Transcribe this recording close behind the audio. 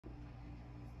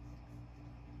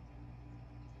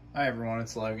Hi everyone,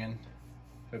 it's Logan.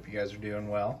 Hope you guys are doing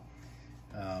well.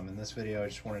 In this video I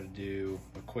just wanted to do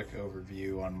a quick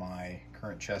overview on my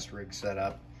current chest rig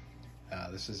setup.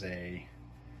 This is a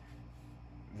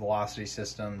Velocity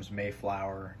Systems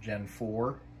Mayflower Gen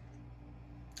 4.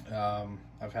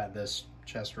 I've had this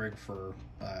chest rig for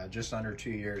just under 2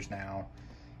 years now.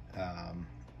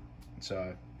 So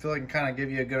I feel like I can kind of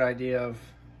give you a good idea of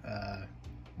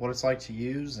what it's like to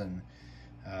use and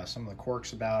some of the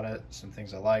quirks about it, some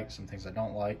things I like, some things I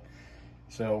don't like.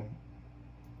 So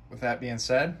with that being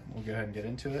said, we'll go ahead and get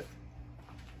into it.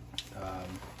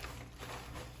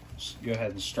 Just go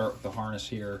ahead and start with the harness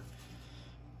here.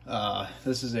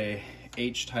 This is a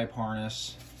H-type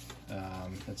harness.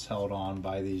 It's held on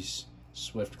by these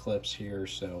Swift clips here,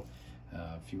 so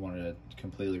if you wanted to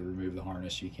completely remove the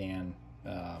harness, you can.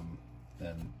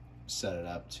 Then set it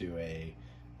up to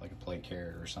like a plate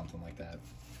carrier or something like that.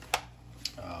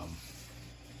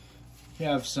 You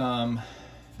have some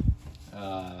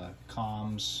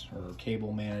comms or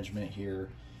cable management here.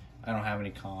 I don't have any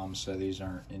comms, so these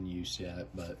aren't in use yet,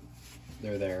 but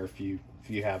they're there if you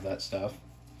have that stuff.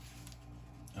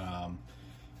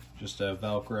 Just a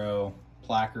Velcro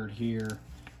placard here.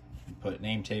 You put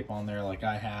name tape on there like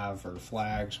I have, or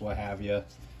flags, what have you.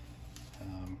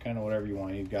 Kind of whatever you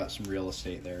want. You've got some real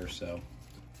estate there, so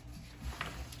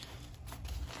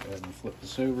go ahead and flip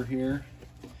this over here.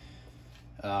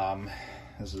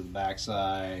 This is the back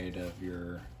side of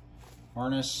your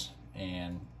harness,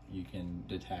 and you can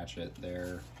detach it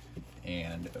there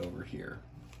and over here.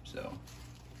 So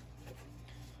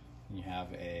you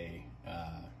have a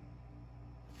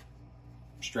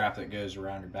strap that goes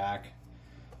around your back,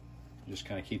 just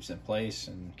kind of keeps it in place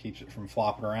and keeps it from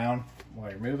flopping around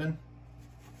while you're moving.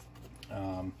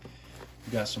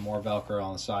 You've got some more Velcro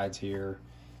on the sides here.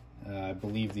 I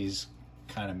believe these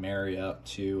kind of marry up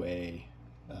to a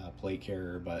plate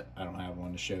carrier, but I don't have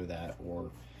one to show that,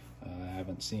 or I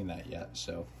haven't seen that yet.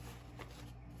 So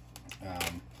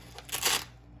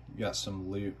you've got some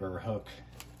loop or hook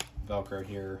Velcro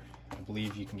here. I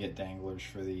believe you can get danglers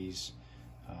for these.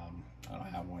 I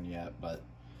don't have one yet, but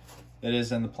it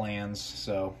is in the plans.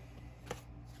 So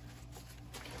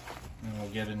then we'll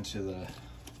get into the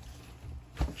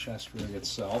chest rig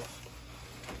itself.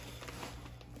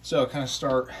 So kind of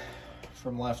start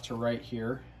from left to right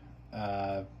here.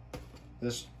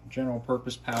 This general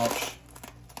purpose pouch,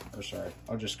 or sorry,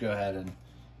 I'll just go ahead and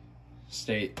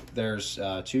state there's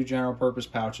two general purpose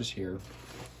pouches here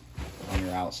on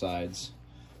your outsides,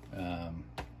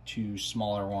 two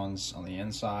smaller ones on the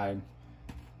inside,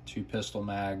 two pistol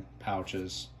mag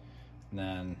pouches, and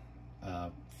then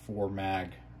 4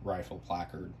 mag rifle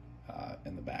placard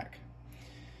in the back.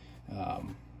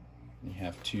 You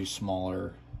have two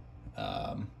smaller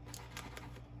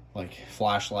like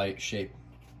flashlight shaped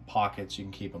pockets. You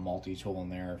can keep a multi-tool in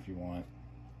there if you want.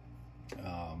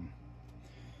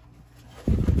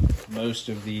 Most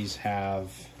of these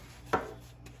have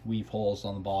weep holes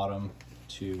on the bottom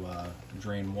to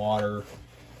drain water.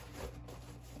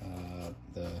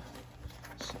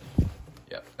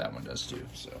 Yep, that one does too.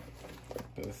 So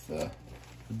both the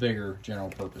bigger general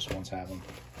purpose ones have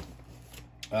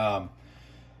them.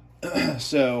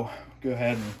 So go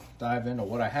ahead and dive into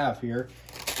what I have here.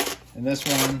 In this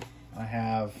one, I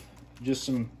have just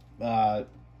some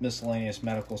miscellaneous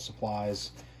medical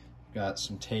supplies. Got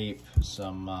some tape,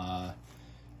 some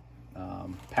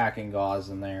packing gauze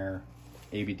in there,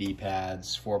 ABD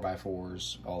pads,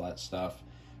 4x4s, all that stuff,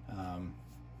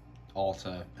 all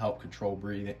to help control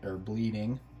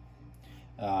bleeding.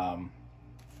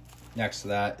 Next to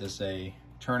that is a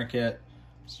tourniquet.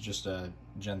 It's just a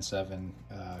Gen 7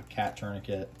 cat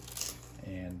tourniquet,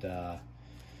 and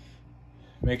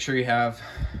make sure you have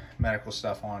medical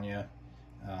stuff on you.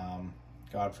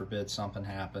 God forbid something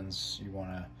happens, you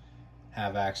want to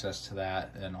have access to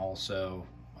that, and also,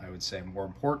 I would say more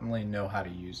importantly, know how to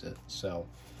use it. So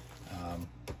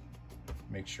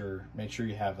make sure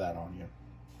you have that on you.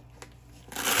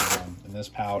 In this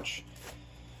pouch,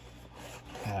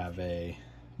 I have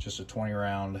just a 20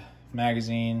 round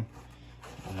magazine,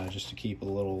 just to keep a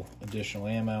little additional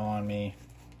ammo on me.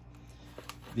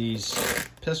 These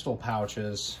pistol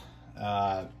pouches,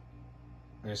 like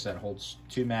I said, holds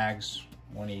 2 mags,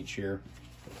 1 each here.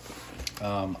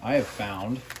 I have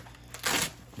found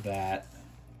that,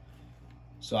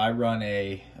 so I run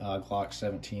a Glock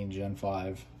 17 Gen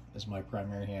 5 as my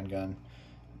primary handgun.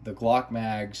 The Glock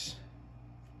mags,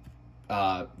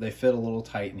 they fit a little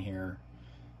tight in here.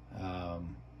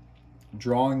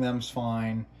 Drawing them's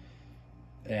fine,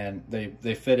 and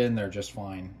they fit in there just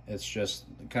fine. It's just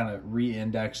kind of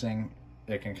re-indexing.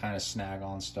 It can kind of snag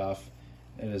on stuff.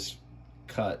 It is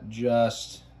cut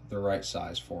just the right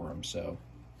size for them. So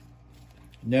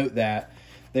note that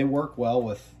they work well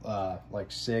with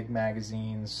like SIG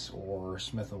magazines or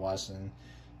Smith & Wesson.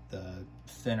 The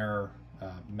thinner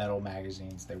metal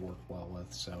magazines they work well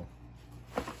with, so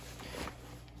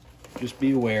just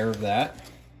be aware of that.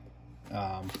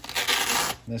 In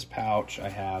this pouch I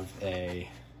have a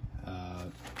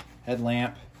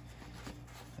headlamp,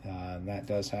 that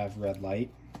does have red light.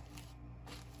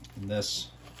 And this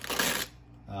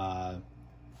I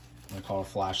call it a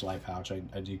flashlight pouch.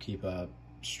 I do keep a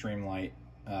Streamlight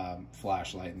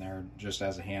flashlight in there just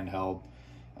as a handheld.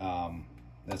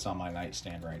 That's on my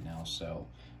nightstand right now, so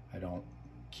I don't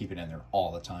keep it in there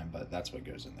all the time, but that's what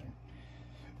goes in there.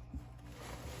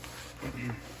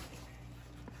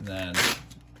 And then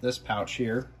this pouch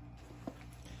here,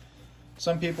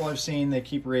 some people I've seen, they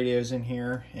keep radios in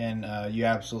here, and you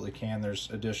absolutely can. There's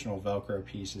additional Velcro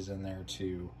pieces in there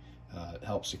to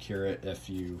help secure it if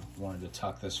you wanted to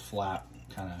tuck this flap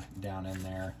kind of down in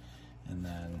there and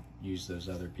then use those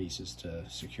other pieces to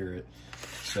secure it.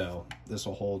 So this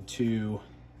will hold two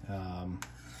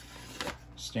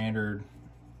standard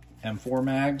M4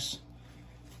 mags.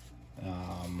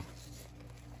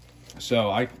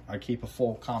 So I keep a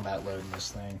full combat load in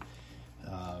this thing.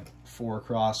 4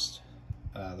 across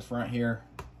the front here,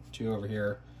 2 over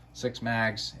here, 6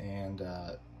 mags, and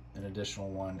an additional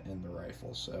 1 in the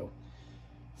rifle. So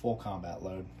full combat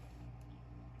load.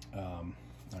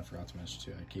 I forgot to mention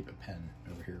too, I keep a pen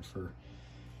over here for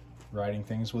writing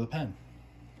things with a pen.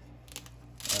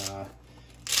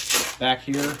 Back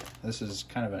here, this is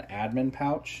kind of an admin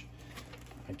pouch.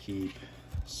 I keep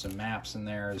some maps in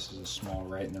there. This is a small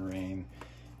Right in the Rain.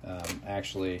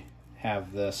 Actually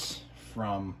have this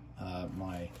from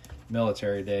my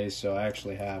military days, so I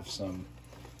actually have some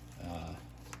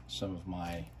of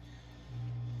my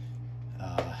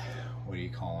what do you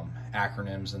call them,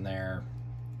 acronyms in there,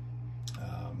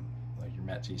 like your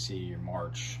METTC, your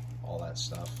March, all that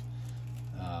stuff.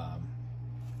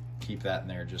 Keep that in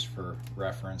there just for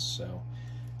reference. So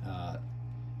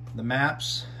the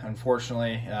maps,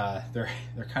 unfortunately, they're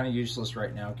kind of useless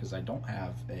right now because I don't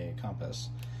have a compass.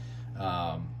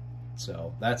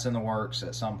 So that's in the works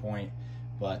at some point,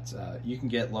 but you can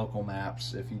get local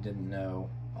maps, if you didn't know,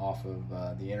 off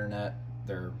of the internet.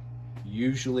 They're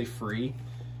usually free.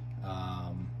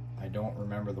 I don't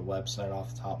remember the website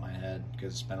off the top of my head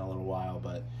because it's been a little while,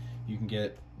 but you can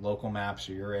get local maps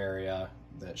of your area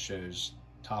that shows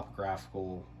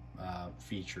topographical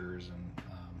features and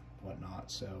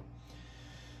whatnot. So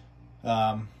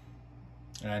and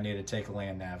I need to take a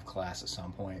land nav class at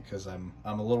some point because I'm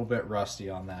a little bit rusty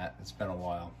on that. It's been a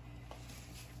while.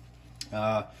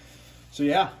 So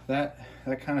yeah, that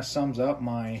kind of sums up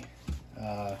my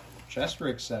chest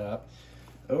rig setup.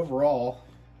 Overall,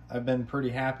 I've been pretty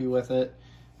happy with it.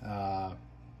 And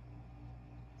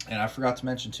I forgot to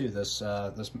mention too, this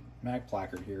mag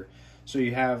placard here. So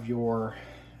you have your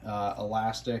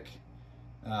elastic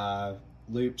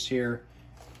loops here.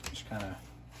 Just kind of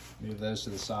move those to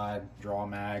the side, draw a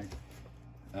mag,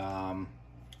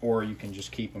 or you can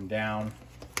just keep them down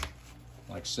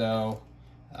like so.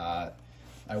 I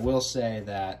will say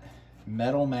that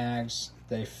metal mags,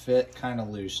 they fit kind of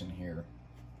loose in here.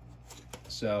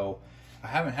 So I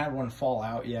haven't had one fall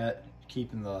out yet,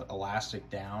 keeping the elastic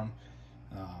down,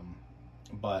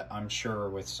 but I'm sure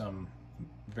with some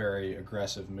very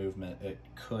aggressive movement it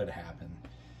could happen.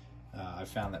 I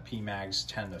found that PMags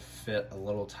tend to fit a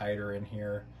little tighter in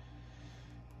here.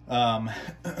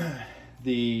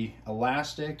 The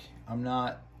elastic,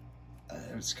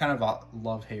 it's kind of a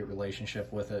love-hate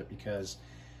relationship with it because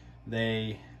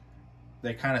they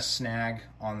kind of snag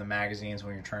on the magazines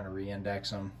when you're trying to re-index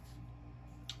them.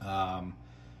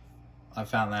 I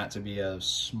found that to be a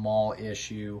small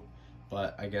issue,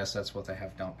 but I guess that's what they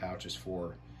have dump pouches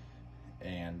for.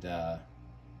 And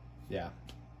yeah,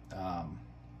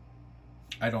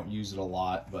 I don't use it a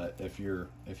lot, but if you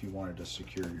wanted to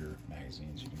secure your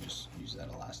magazines, you can just use that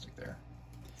elastic there.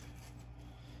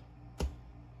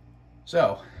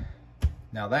 So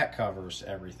now that covers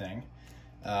everything.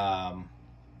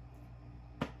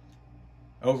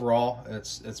 Overall,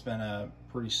 it's been a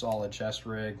pretty solid chest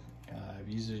rig. I've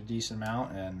used it a decent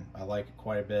amount and I like it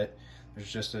quite a bit.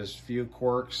 There's just a few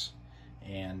quirks,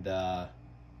 and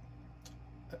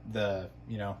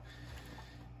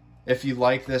if you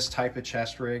like this type of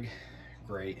chest rig,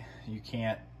 great. You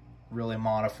can't really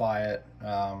modify it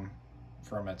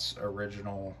from its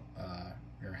original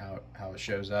or how it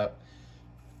shows up,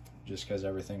 just because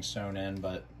everything's sewn in.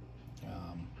 But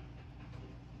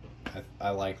I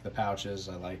like the pouches.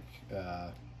 I like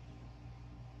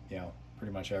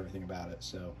pretty much everything about it.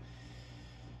 So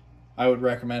I would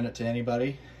recommend it to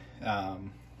anybody.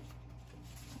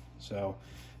 So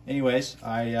anyways,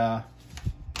 I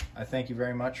thank you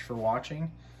very much for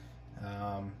watching.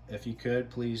 If you could,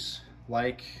 please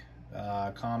like,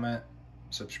 comment,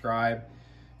 subscribe.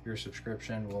 Your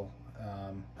subscription will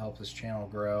help this channel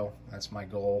grow. That's my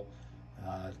goal,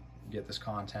 get this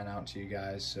content out to you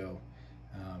guys so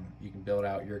you can build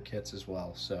out your kits as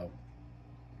well. So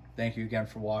thank you again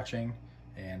for watching,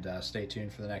 and stay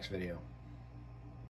tuned for the next video.